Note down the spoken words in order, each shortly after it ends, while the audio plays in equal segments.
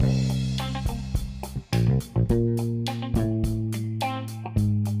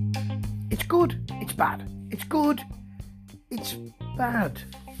bad. It's good. It's bad.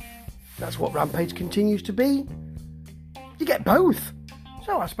 That's what Rampage continues to be. You get both.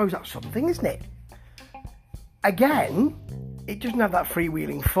 So I suppose that's something, isn't it? Again, it doesn't have that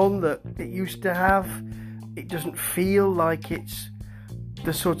freewheeling fun that it used to have. It doesn't feel like it's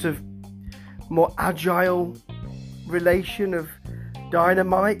the sort of more agile relation of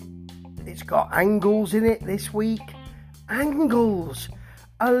Dynamite. It's got angles in it this week. Angles!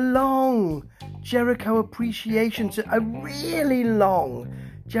 A long Jericho Appreciation, a really long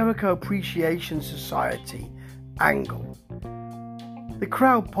Jericho Appreciation Society angle. The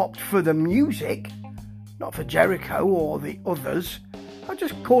crowd popped for the music, not for Jericho or the others. I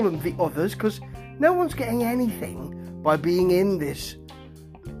just call them the others because no one's getting anything by being in this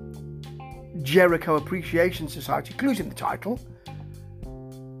Jericho Appreciation Society, including the title.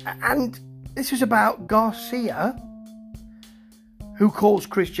 And this is about Garcia, who calls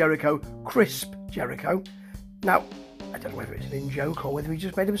Chris Jericho Crisp Jericho. Now, I don't know whether it's an in-joke or whether he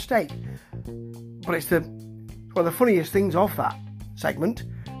just made a mistake, but it's one of the funniest things of that segment,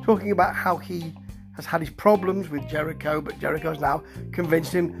 talking about how he has had his problems with Jericho, but Jericho's now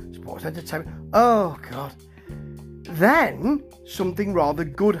convinced him sports entertainment. Oh, God. Then something rather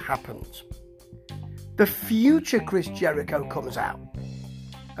good happens. The future Chris Jericho comes out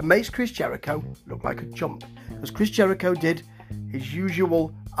and makes Chris Jericho look like a chump. Because Chris Jericho did his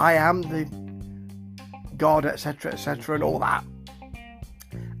usual, I am the God, etc., and all that.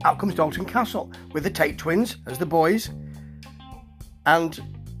 Out comes Dalton Castle with the Tate twins as the boys. And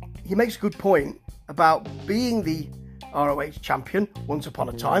he makes a good point about being the ROH champion once upon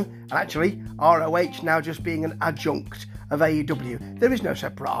a time, and actually ROH now just being an adjunct of AEW. There is no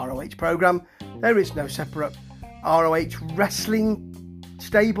separate ROH program. There is no separate ROH wrestling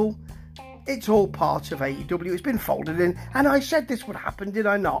stable. It's all part of AEW. It's been folded in, and I said this would happen, did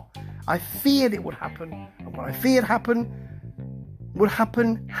I not? I feared it would happen, and what I feared would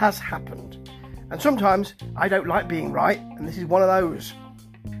happen has happened. And sometimes I don't like being right, and this is one of those.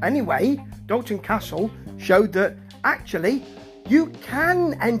 Anyway, Dalton Castle showed that actually you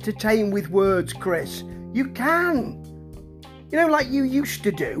can entertain with words, Chris. You can. You know, like you used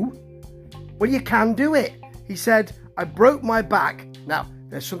to do. Well, you can do it. He said, I broke my back. Now,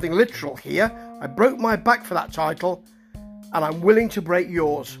 there's something literal here. I broke my back for that title, and I'm willing to break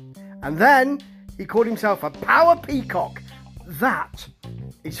yours. And then he called himself a power peacock. That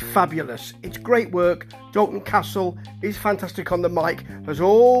is fabulous. It's great work. Dalton Castle is fantastic on the mic, has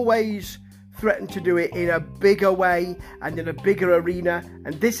always threatened to do it in a bigger way and in a bigger arena,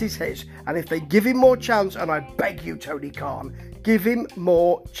 and this is his. And if they give him more chance, and I beg you, Tony Khan, give him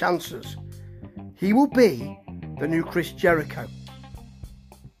more chances, he will be the new Chris Jericho.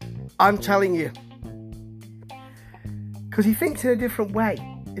 I'm telling you. Because he thinks in a different way,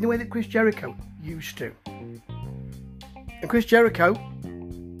 in the way that Chris Jericho used to. And Chris Jericho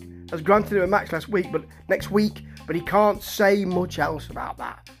has granted him a match next week, but he can't say much else about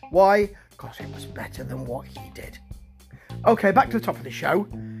that. Why? Because it was better than what he did. Okay, back to the top of the show.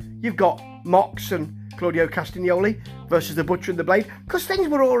 You've got Mox and Claudio Castagnoli versus the Butcher and the Blade, because things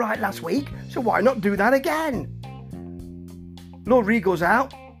were all right last week, so why not do that again? Lord Regal's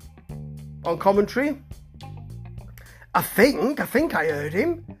out on commentary. I think I heard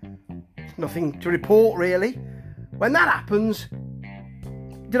him. Nothing to report, really. When that happens,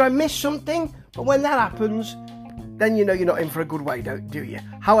 did I miss something? But when that happens, then you know you're not in for a good way, do you?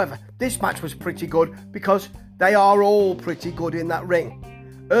 However, this match was pretty good because they are all pretty good in that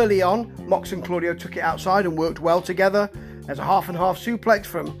ring. Early on, Mox and Claudio took it outside and worked well together. There's a half and half suplex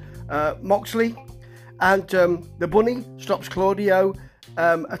from Moxley, and the Bunny stops Claudio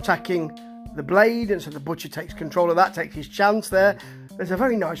attacking the Blade, and so the Butcher takes control of that, takes his chance there. There's a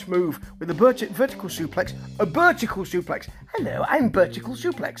very nice move with a vertical suplex. A vertical suplex. Hello, I'm vertical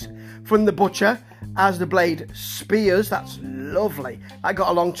suplex. From the Butcher as the Blade spears. That's lovely. That got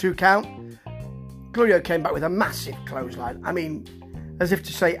a long 2 count. Claudio came back with a massive clothesline. I mean, as if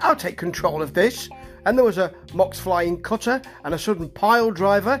to say, I'll take control of this. And there was a Mox flying cutter, and a sudden pile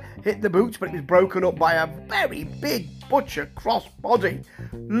driver hit the boots, but it was broken up by a very big Butcher cross body.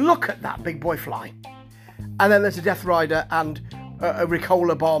 Look at that big boy fly. And then there's a Death Rider and a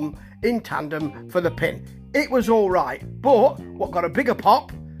Ricola bomb in tandem for the pin. It was all right, but what got a bigger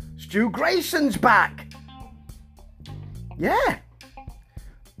pop? Stu Grayson's back. Yeah.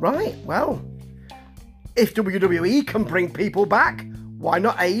 Right, well, if WWE can bring people back, why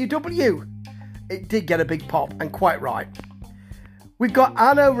not AEW? It did get a big pop, and quite right. We've got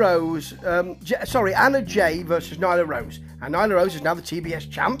Anna Jay versus Nyla Rose. And Nyla Rose is now the TBS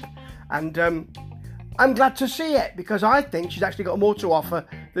champ, and I'm glad to see it, because I think she's actually got more to offer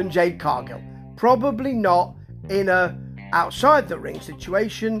than Jade Cargill. Probably not in a outside the ring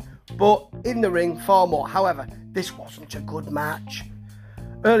situation, but in the ring far more. However, this wasn't a good match.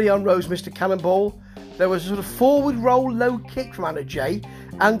 Early on rose Mr. Cannonball. There was a sort of forward roll low kick from Anna Jay,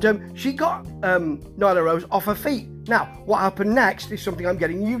 and she got Nyla Rose off her feet. Now, what happened next is something I'm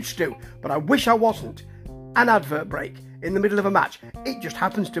getting used to, but I wish I wasn't. An advert break in the middle of a match. It just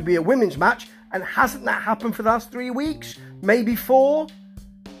happens to be a women's match, and hasn't that happened for the last 3 weeks? Maybe 4?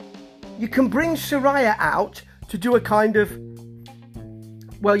 You can bring Saraya out to do a kind of,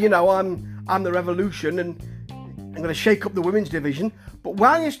 well, you know, I'm the Revolution and I'm going to shake up the women's division. But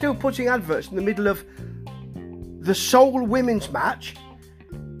while you're still putting adverts in the middle of the sole women's match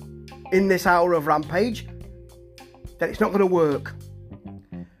in this hour of Rampage, then it's not going to work.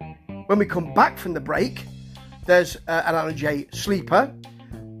 When we come back from the break, there's an Anna Jay sleeper.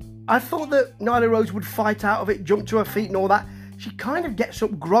 I thought that Nyla Rose would fight out of it, jump to her feet and all that. She kind of gets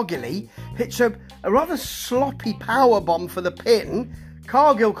up groggily, hits a rather sloppy power bomb for the pin.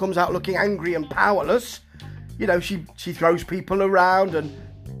 Cargill comes out looking angry and powerless. You know, she throws people around and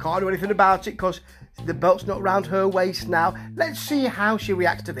can't do anything about it because the belt's not around her waist now. Let's see how she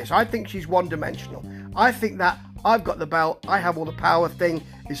reacts to this. I think she's one-dimensional. I think that I've got the belt, I have all the power thing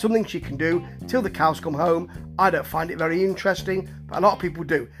is something she can do till the cows come home. I don't find it very interesting, but a lot of people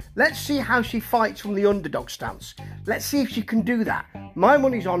do. Let's see how she fights from the underdog stance. Let's see if she can do that. My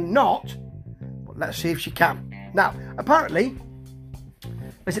money's on not, but let's see if she can. Now, apparently,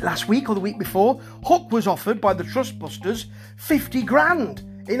 was it last week or the week before, Hook was offered by the Trustbusters 50 grand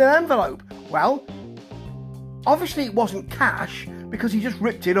in an envelope. Well, obviously it wasn't cash because he just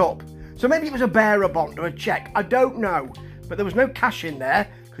ripped it up. So maybe it was a bearer bond or a cheque, I don't know. But there was no cash in there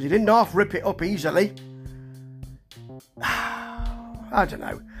because he didn't half rip it up easily. I don't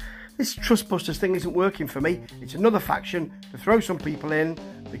know. This Trustbusters thing isn't working for me. It's another faction to throw some people in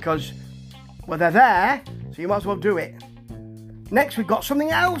because, well, they're there, so you might as well do it. Next, we've got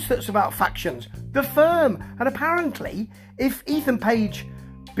something else that's about factions. The Firm. And apparently, if Ethan Page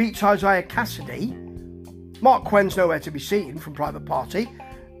beats Isaiah Cassidy, Mark Quenn's nowhere to be seen from Private Party.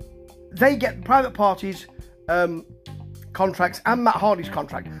 They get Private Party's contracts and Matt Hardy's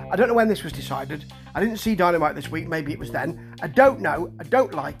contract. I don't know when this was decided. I didn't see Dynamite this week. Maybe it was then. I don't know. I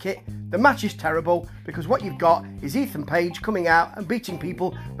don't like it. The match is terrible because what you've got is Ethan Page coming out and beating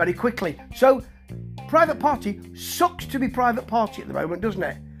people very quickly. So Private Party sucks to be Private Party at the moment, doesn't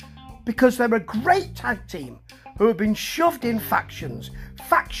it? Because they're a great tag team who have been shoved in factions,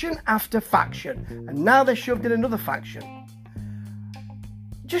 faction after faction, and now they're shoved in another faction.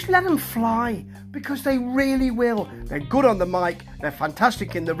 Just let them fly, because they really will. They're good on the mic, they're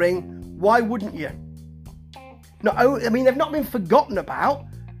fantastic in the ring. Why wouldn't you? No, I mean, they've not been forgotten about.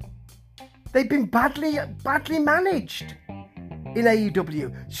 They've been badly managed in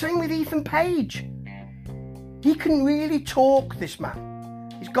AEW. Same with Ethan Page. He can really talk, this man.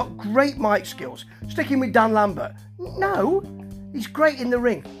 He's got great mic skills. Sticking with Dan Lambert. No, he's great in the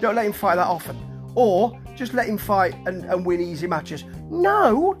ring. Don't let him fight that often. Or just let him fight and win easy matches.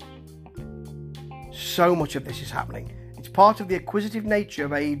 No. So much of this is happening. It's part of the acquisitive nature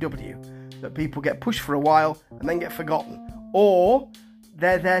of AEW that people get pushed for a while and then get forgotten. Or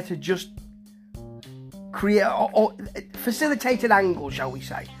they're there to just create or facilitate an angle, shall we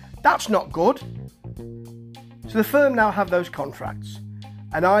say. That's not good. So the Firm now have those contracts,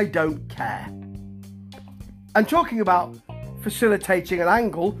 and I don't care. And talking about facilitating an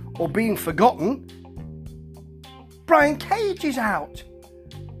angle or being forgotten, Brian Cage is out.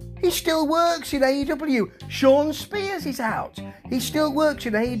 He still works in AEW. Sean Spears is out. He still works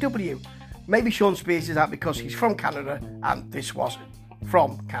in AEW. Maybe Sean Spears is out because he's from Canada and this wasn't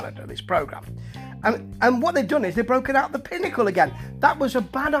from Canada, this program. And what they've done is they've broken out the Pinnacle again. That was a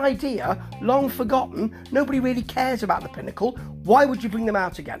bad idea, long forgotten. Nobody really cares about the Pinnacle. Why would you bring them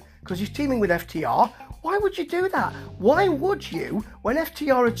out again? Because he's teaming with FTR. Why would you do that? Why would you, when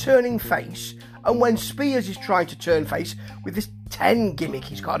FTR are turning face and when Spears is trying to turn face with this 10 gimmick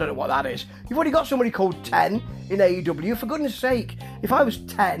he's got? I don't know what that is. You've already got somebody called 10 in AEW. For goodness sake, if I was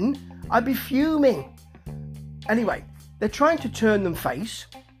 10, I'd be fuming. Anyway, they're trying to turn them face.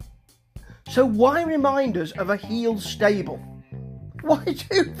 So why remind us of a heel stable? Why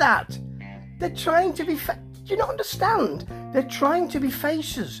do that? They're trying to be... Do you not understand? They're trying to be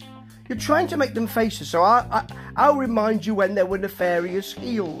faces. You're trying to make them faces. So I'll remind you when they were nefarious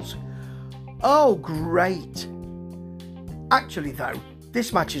heels. Oh, great. Actually, though,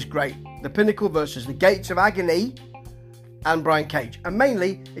 this match is great. The Pinnacle versus the Gates of Agony and Brian Cage. And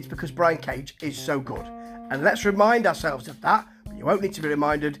mainly, it's because Brian Cage is so good. And let's remind ourselves of that. You won't need to be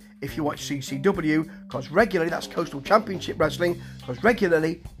reminded if you watch CCW, because regularly, that's Coastal Championship Wrestling, because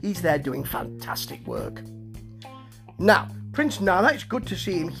regularly he's there doing fantastic work. Now, Prince Nana, it's good to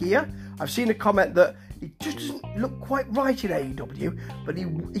see him here. I've seen a comment that he just doesn't look quite right in AEW, but he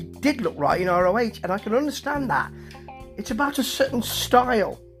did look right in ROH, and I can understand that. It's about a certain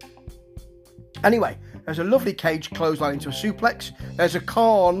style. Anyway, there's a lovely cage clothesline into a suplex. There's a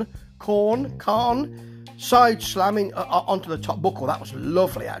Khan side slamming onto the top buckle. That was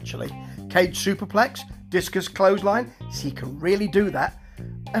lovely, actually. Cage superplex, discus clothesline. So you can really do that.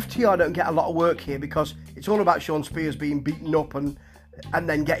 FTR don't get a lot of work here because it's all about Shawn Spears being beaten up and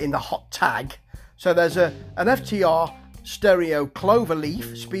then getting the hot tag. So there's an FTR stereo clover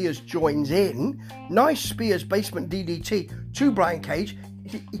leaf. Spears joins in. Nice Spears basement DDT to Brian Cage.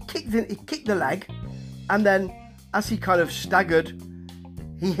 He kicked the leg, and then as he kind of staggered,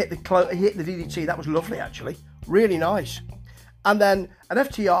 he hit the DDT. That was lovely, actually. Really nice. And then an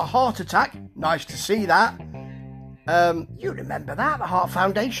FTR heart attack. Nice to see that. You remember that, the Heart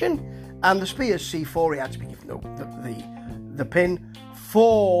Foundation. And the Spears C4, he had to be given the pin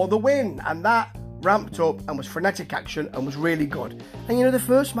for the win. And that ramped up and was frenetic action and was really good. And the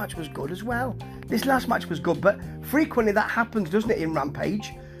first match was good as well. This last match was good, but frequently that happens, doesn't it, in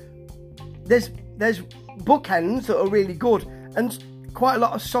Rampage? There's bookends that are really good and quite a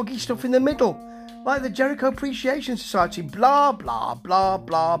lot of soggy stuff in the middle. Like the Jericho Appreciation Society, blah, blah, blah,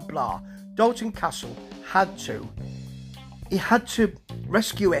 blah, blah. Dalton Castle had to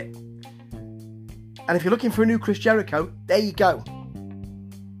rescue it. And if you're looking for a new Chris Jericho, there you go.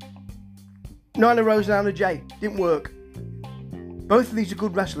 Nyla Rose and Anna Jay didn't work. Both of these are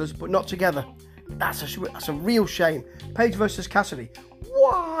good wrestlers, but not together. That's a real shame. Paige versus Cassidy.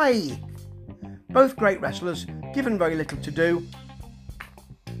 Why? Both great wrestlers, given very little to do.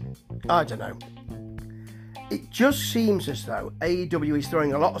 I don't know. It just seems as though AEW is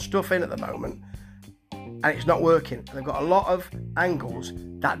throwing a lot of stuff in at the moment, and it's not working. They've got a lot of angles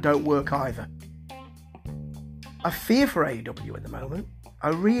that don't work either. I fear for AEW at the moment. I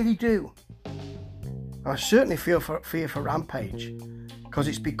really do. I certainly fear for Rampage, because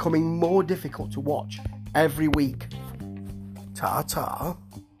it's becoming more difficult to watch every week. Ta-ta.